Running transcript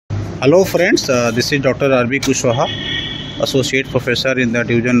Hello friends, this is DrRBKushwaha, Associate Professor in the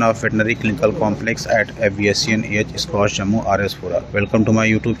Division of Veterinary Clinical Complex at FVSCN EH Squash Jammu RS4. Welcome to my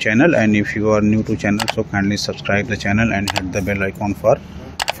YouTube channel, and if you are new to channel, so kindly subscribe the channel and hit the bell icon for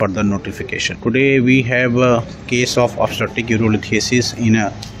further notification. Today we have a case of obstetric urolithiasis in a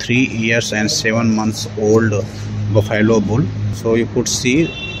 3 years and 7 months old buffalo bull. So you could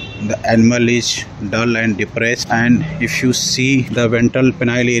see the animal is dull and depressed, and if you see the ventral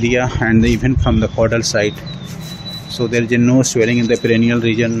penile area and even from the caudal side, so there is no swelling in the perineal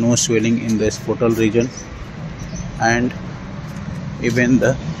region, no swelling in the scrotal region, and even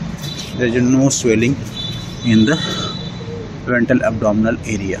there is no swelling in the ventral abdominal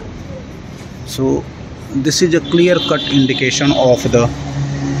area. So this is a clear cut indication of the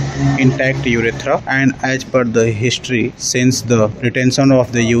intact urethra, and as per the history, since the retention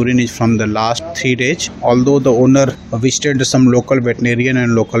of the urine is from the last 3 days, although the owner visited some local veterinarian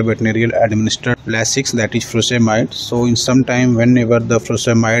and local veterinarian administered Lasix, that is furosemide, so in some time whenever the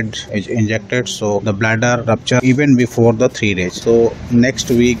furosemide is injected, so the bladder rupture even before the 3 days. So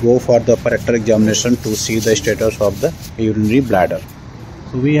next we go for the parectal examination to see the status of the urinary bladder.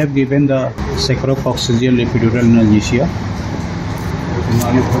 So we have given the sacrococcygeal epidural analgesia. Now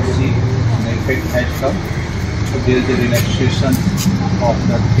you could see the effect has come. So there is a relaxation of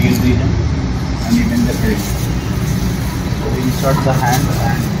the tail region and even the head. So we insert the hand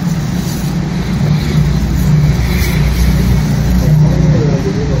and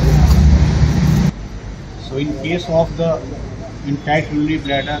so in case of the intact urinary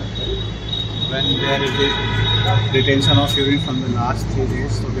bladder, when there is a retention of urine from the last 3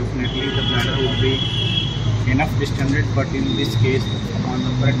 days, so definitely the bladder would be enough distended, but in this case on the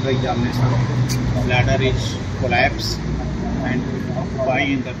parectal examination, the bladder is collapsed and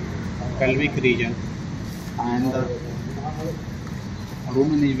occupying in the pelvic region, and the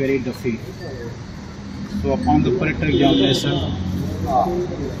rumen is very duffy. So upon the parectal examination,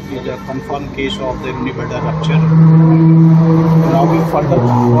 is a confirmed case of the urinary bladder rupture. Now we further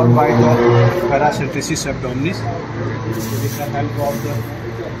forward by the paracentesis abdominis. So with the help of the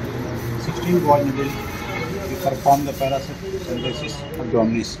 16 gauge needle, perform the paracentesis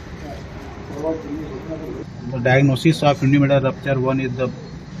abdominis. The diagnosis of urinary bladder rupture, one is the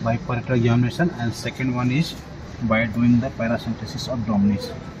by parectal examination, and second one is by doing the paracentesis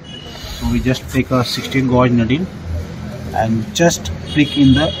abdominis. So we just take a 16 gauge needle and just prick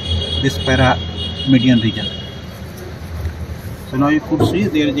in this paramedian region. So now you could see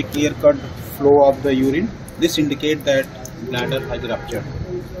there is a clear cut flow of the urine. This indicates that bladder has ruptured.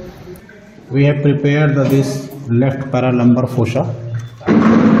 We have prepared this left paralumbar fossa.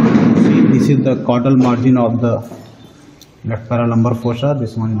 See, this is the caudal margin of the left paralumbar fossa.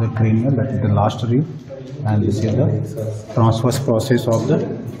 This one is the cranial, that is the last rib, and this is the transverse process of the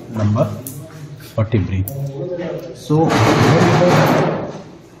lumbar vertebrae. So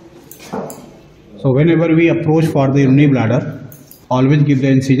whenever we approach for the urinary bladder, always give the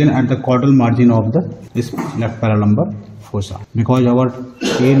incision at the caudal margin of this left paralumbar fossa, because our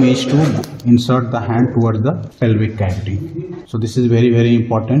aim is to insert the hand towards the pelvic cavity. So this is very, very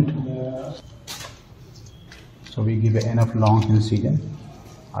important. So we give enough long incision.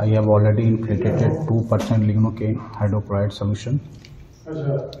 I have already infiltrated 2% lignocaine hydrochloride solution.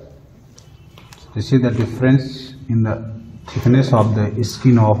 This is the difference in the thickness of the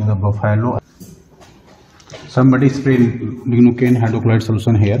skin of the buffalo. Somebody sprayed lignocaine hydrochloride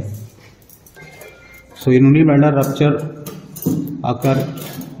solution here. So urinary bladder rupture occur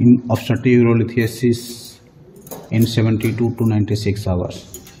in obstetric urolithiasis in 72 to 96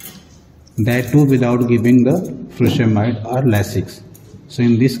 hours. That too without giving the furosemide or Lasix. So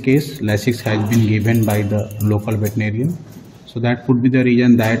in this case, Lasix has been given by the local veterinarian. So that could be the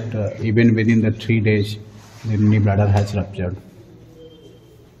reason that even within the 3 days, the urinary bladder has ruptured.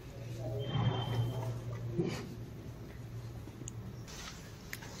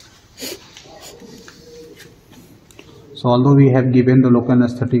 So although we have given the local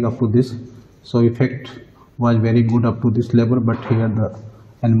anesthetic up to this, so effect was very good up to this level, but here the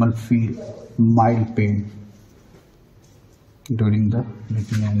animal feel mild pain during the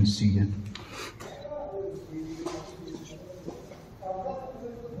making an incision.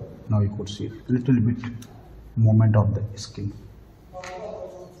 Now you could see a little bit movement of the skin.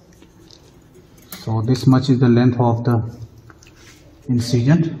 So this much is the length of the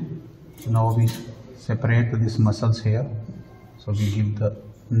incision. Now we separate these muscles here. So we give the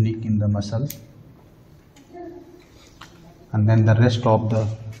nick in the muscle, and then the rest of the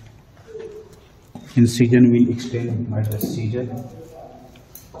incision will extend by the seizure.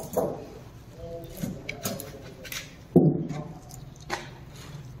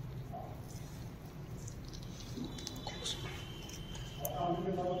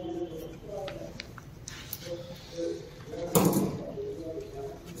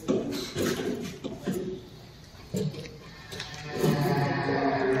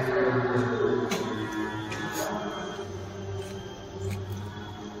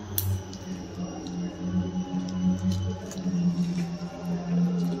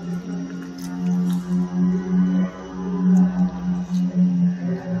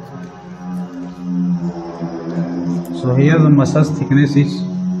 So here the muscle thickness is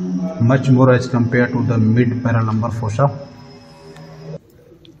much more as compared to the mid paralumbar fossa.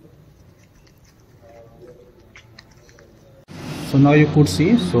 So now you could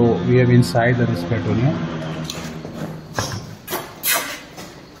see, so we have inside the peritoneum.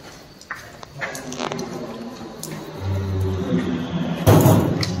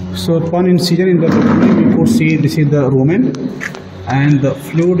 So upon incision in the peritoneum, you could see this is the rumen and the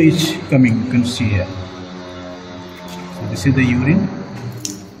fluid is coming, you can see here. So this is the urine.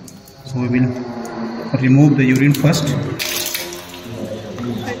 So we will remove the urine first.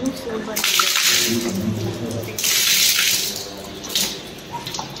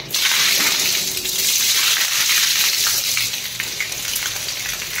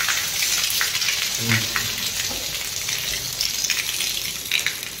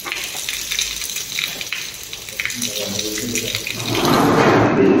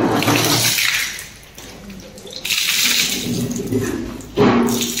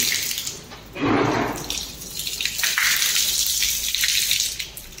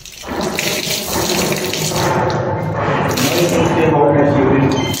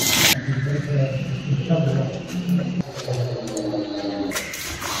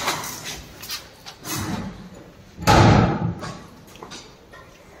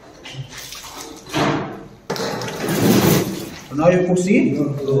 So now you could see,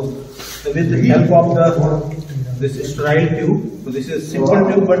 so with the help of this sterile tube, so this is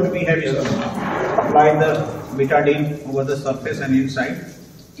simple tube, but we have applied the betadine over the surface and inside.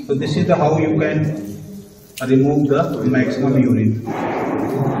 So this is the how you can remove the maximum urine.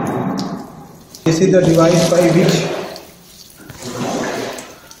 This is the device by which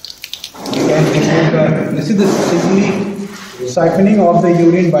you can remove the. This is the simply siphoning of the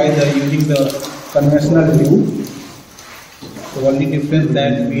urine by using the conventional tube. The only difference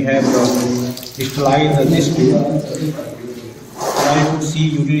that we have sterilized this tube. Now you could see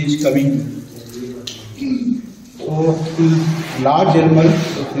urine is coming. So in large animal,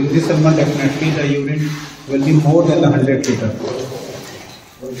 in this animal definitely the urine will be more than 100 liters.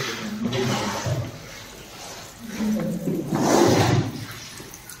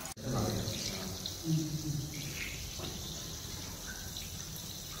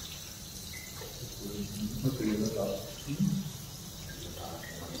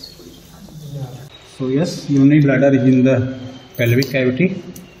 So yes, urinary bladder is in the pelvic cavity,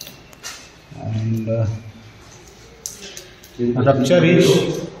 and rupture is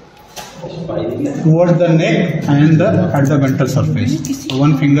towards the neck and at the ventral surface. So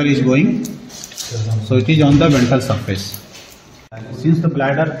one finger is going, so it is on the ventral surface. Since the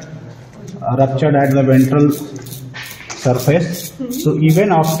bladder ruptured at the ventral surface, so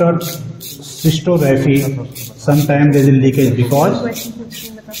even after cystostomy, sometimes there is leakage because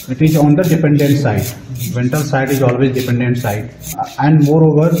it is on the dependent side. Ventral side is always dependent side, and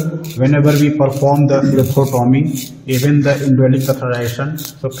moreover, whenever we perform the urethrotomy, even the indwelling catheterization,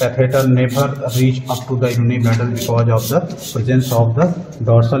 so catheter never reach up to the urinary bladder because of the presence of the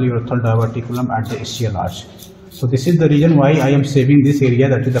dorsal urethral diverticulum at the ischial arch. So this is the reason why I am saving this area,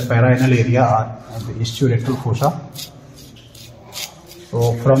 that is the paraanal area of the ischiorectal fossa.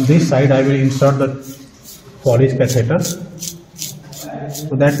 So from this side I will insert the Foley's catheter.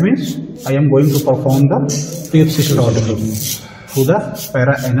 So that means I am going to perform the tube cystostomy through the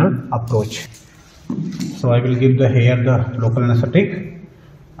paraanal approach. So I will give the here the local anesthetic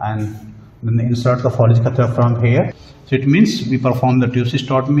and then insert the Foley's catheter from here. So it means we perform the tube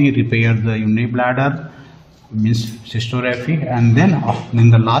cystotomy, repair the urinary bladder, means cystostomy, and then in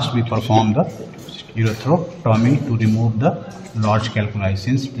the last we perform the urethrotomy to remove the large calculi.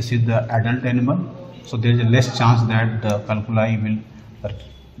 Since this is the adult animal, so there is a less chance that the calculi will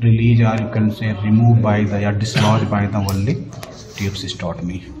release, or you can say removed by the or dislodged by the only tube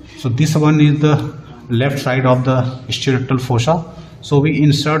cystotomy. So this one is the left side of the ischiorectal fossa. So we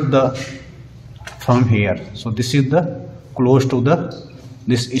insert the from here. So this is the close to the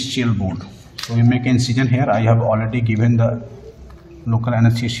this ischial bone. So we make incision here. I have already given the local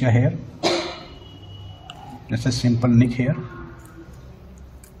anesthesia here. Just a simple nick here.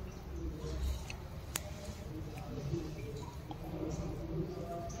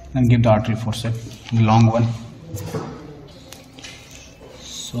 And give the artery forceps, the long one.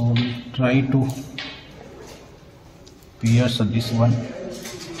 So we try to pierce this one.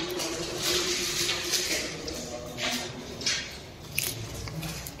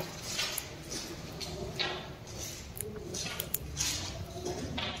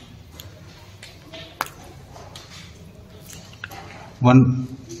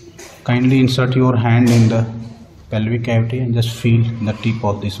 Kindly insert your hand in the pelvic cavity and just feel the tip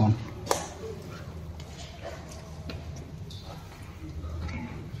of this one.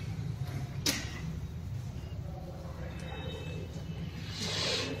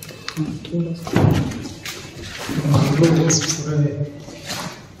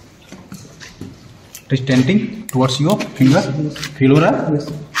 It is tenting towards your finger. Feel हो रहा है? Yes.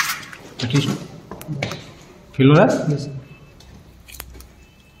 At least feel हो रहा है? Yes.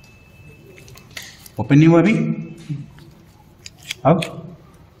 Open नहीं हुआ अभी? अब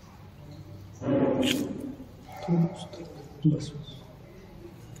बस.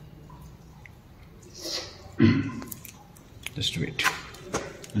 just wait.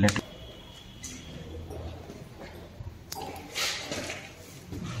 Let.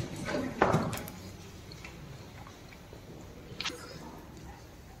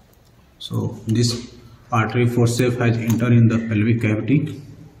 So this artery forceps has entered in the pelvic cavity.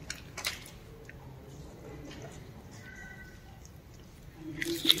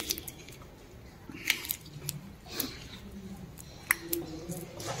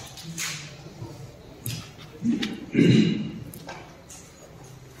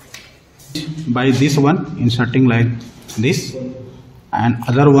 By this one inserting like this, and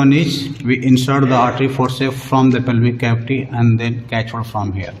other one is we insert the artery forceps from the pelvic cavity and then catch hold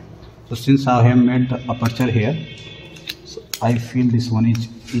from here. So since I have made the aperture here, so I feel this one is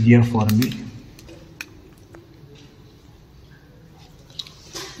easier for me.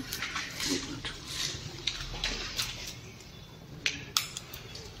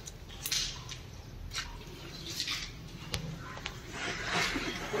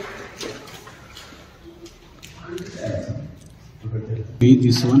 Be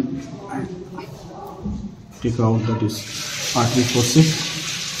this one, take out this artery forceps.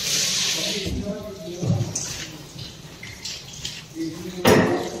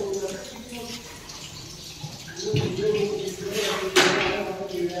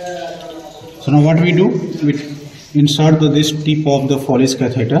 So now what we do, we insert this tip of the Foley's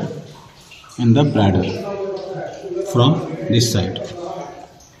catheter in the bladder from this side.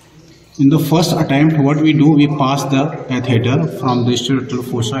 In the first attempt, what we do, we pass the catheter from the rectal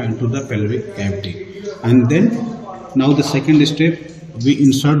fossa into the pelvic cavity, and then now the second step, we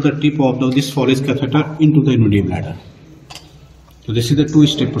insert the tip of this Foley's catheter into the urinary bladder. So this is the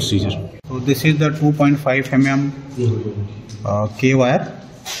two-step procedure. So this is the 2.5 mm K wire.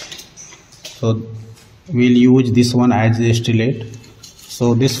 So we'll use this one as the stilate.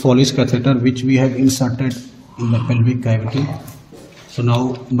 So this Foley's catheter which we have inserted in the pelvic cavity. So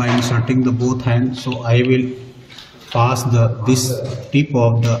now by inserting the both hands, so I will pass this tip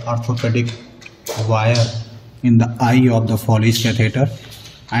of the orthopedic wire in the eye of the Foley's catheter,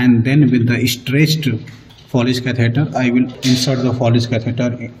 and then with the stretched Foley's catheter, I will insert the Foley's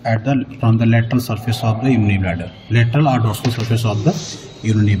catheter from the lateral surface of the urinary bladder, lateral or dorsal surface of the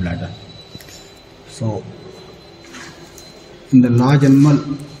urinary bladder. So in the large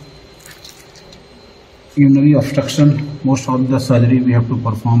animal urinary obstruction, most of the surgery we have to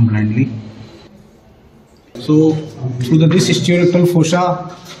perform blindly. So through this rectal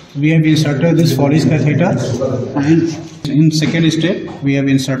fossa, we have inserted this Foley's catheter, and in second step, we have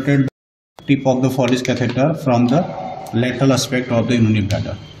inserted the tip of the Foley's catheter from the lateral aspect of the urinary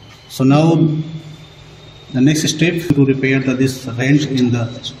bladder. So now the next step to repair this rent in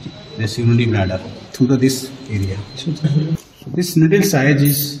this urinary bladder through this area. So this needle size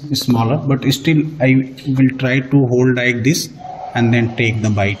is smaller, but still I will try to hold like this and then take the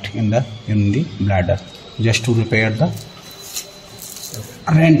bite in the bladder just to repair the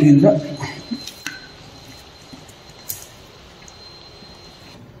rent in the.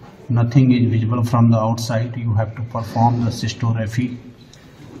 Nothing is visible from the outside. You have to perform the cystoscopy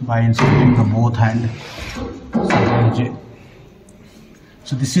by inserting the both hand.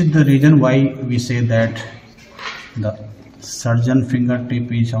 So this is the reason why we say that the surgeon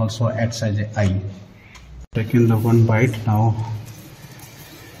fingertip is also acts as an eye. Taking the one bite now.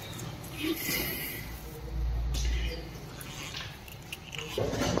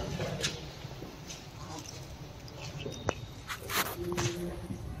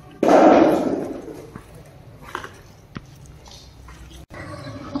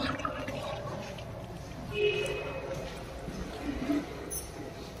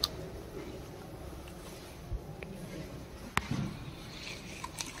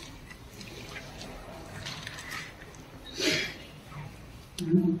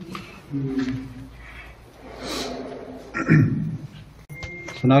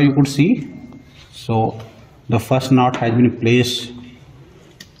 So now you could see, so the first knot has been placed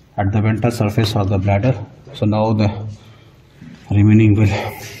at the ventral surface of the bladder. So now the remaining will.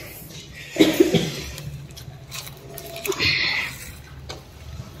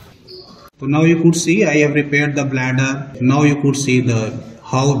 So now you could see I have repaired the bladder. Now you could see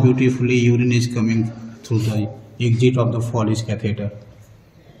how beautifully urine is coming through the exit of the Foley's catheter.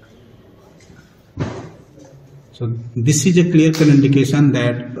 So this is a clear-cut indication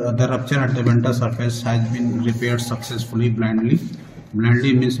that the rupture at the ventral surface has been repaired successfully blindly.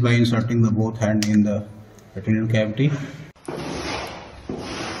 Blindly means by inserting the both hand in the peritoneal cavity.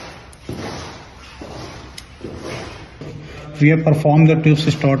 We have performed the tube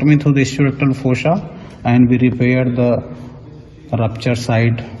cystostomy through the rectal fossa, and we repaired the rupture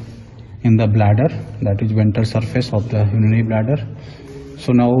side in the bladder, that is ventral surface of the urinary bladder.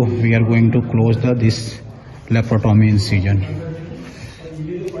 So now we are going to close this laparotomy incision.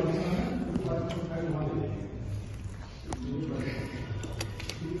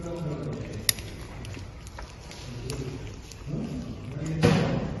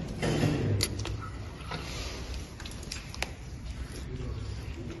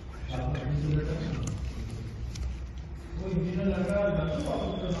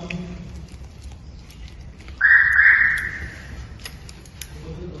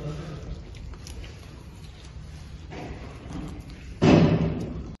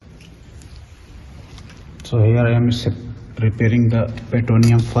 So here I am preparing the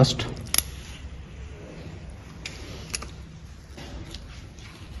peritoneum first.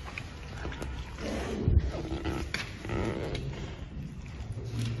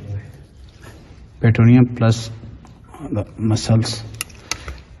 Peritoneum plus the muscles.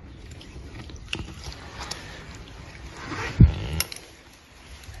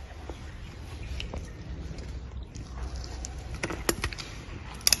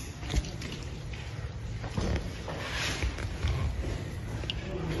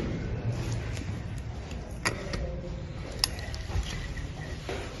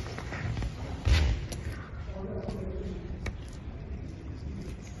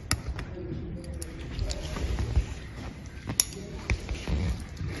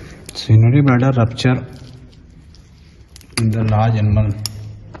 Urinary bladder rupture in the large animal,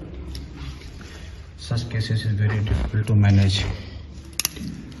 such cases is very difficult to manage.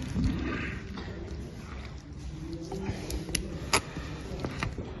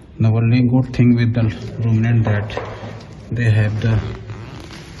 The only good thing with the ruminant that they have the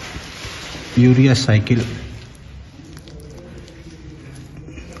urea cycle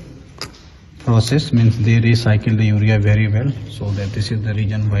process, means they recycle the urea very well, so that this is the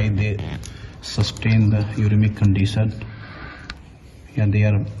reason why they sustain the uremic condition, and they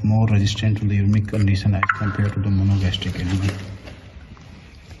are more resistant to the uremic condition as compared to the monogastric animal.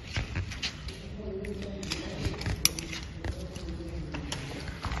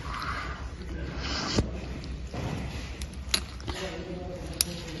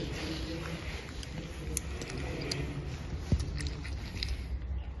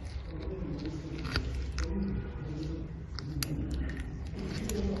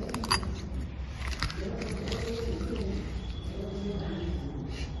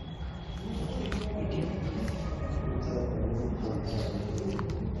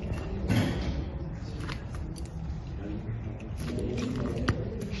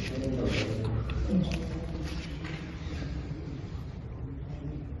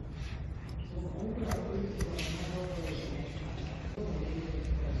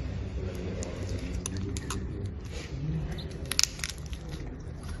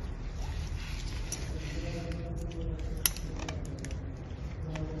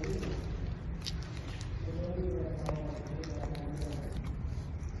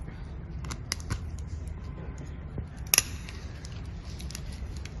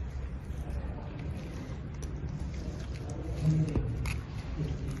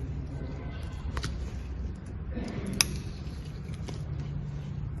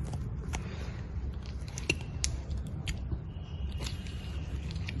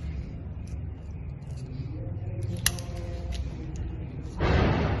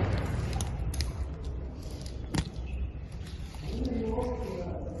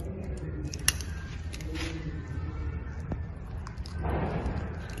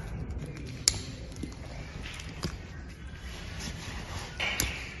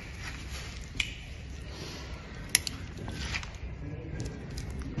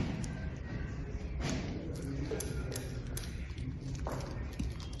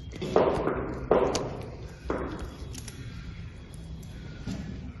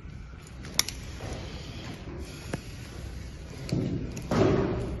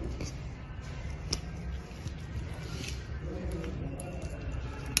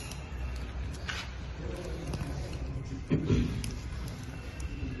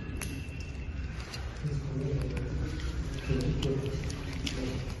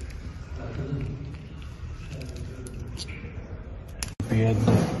 Here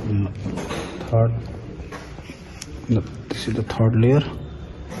this is the third layer.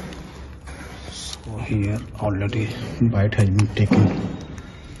 So here already bite has been taken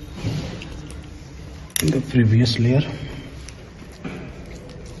in the previous layer.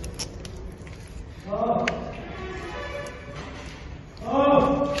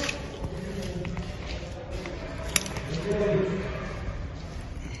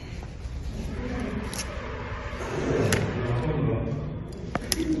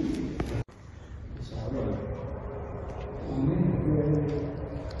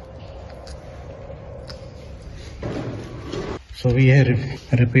 So we have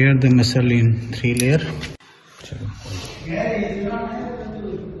repaired the muscle in 3 layers.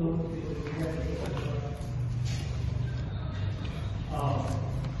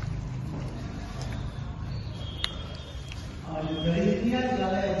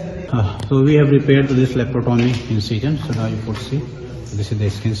 So we have repaired this laparotomy incision. So now you could see this is the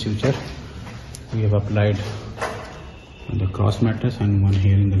skin suture. We have applied the cross mattress and one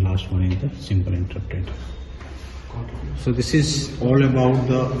here in the last one in the simple interrupted. So this is all about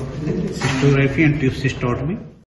the cystography and tube cystotomy.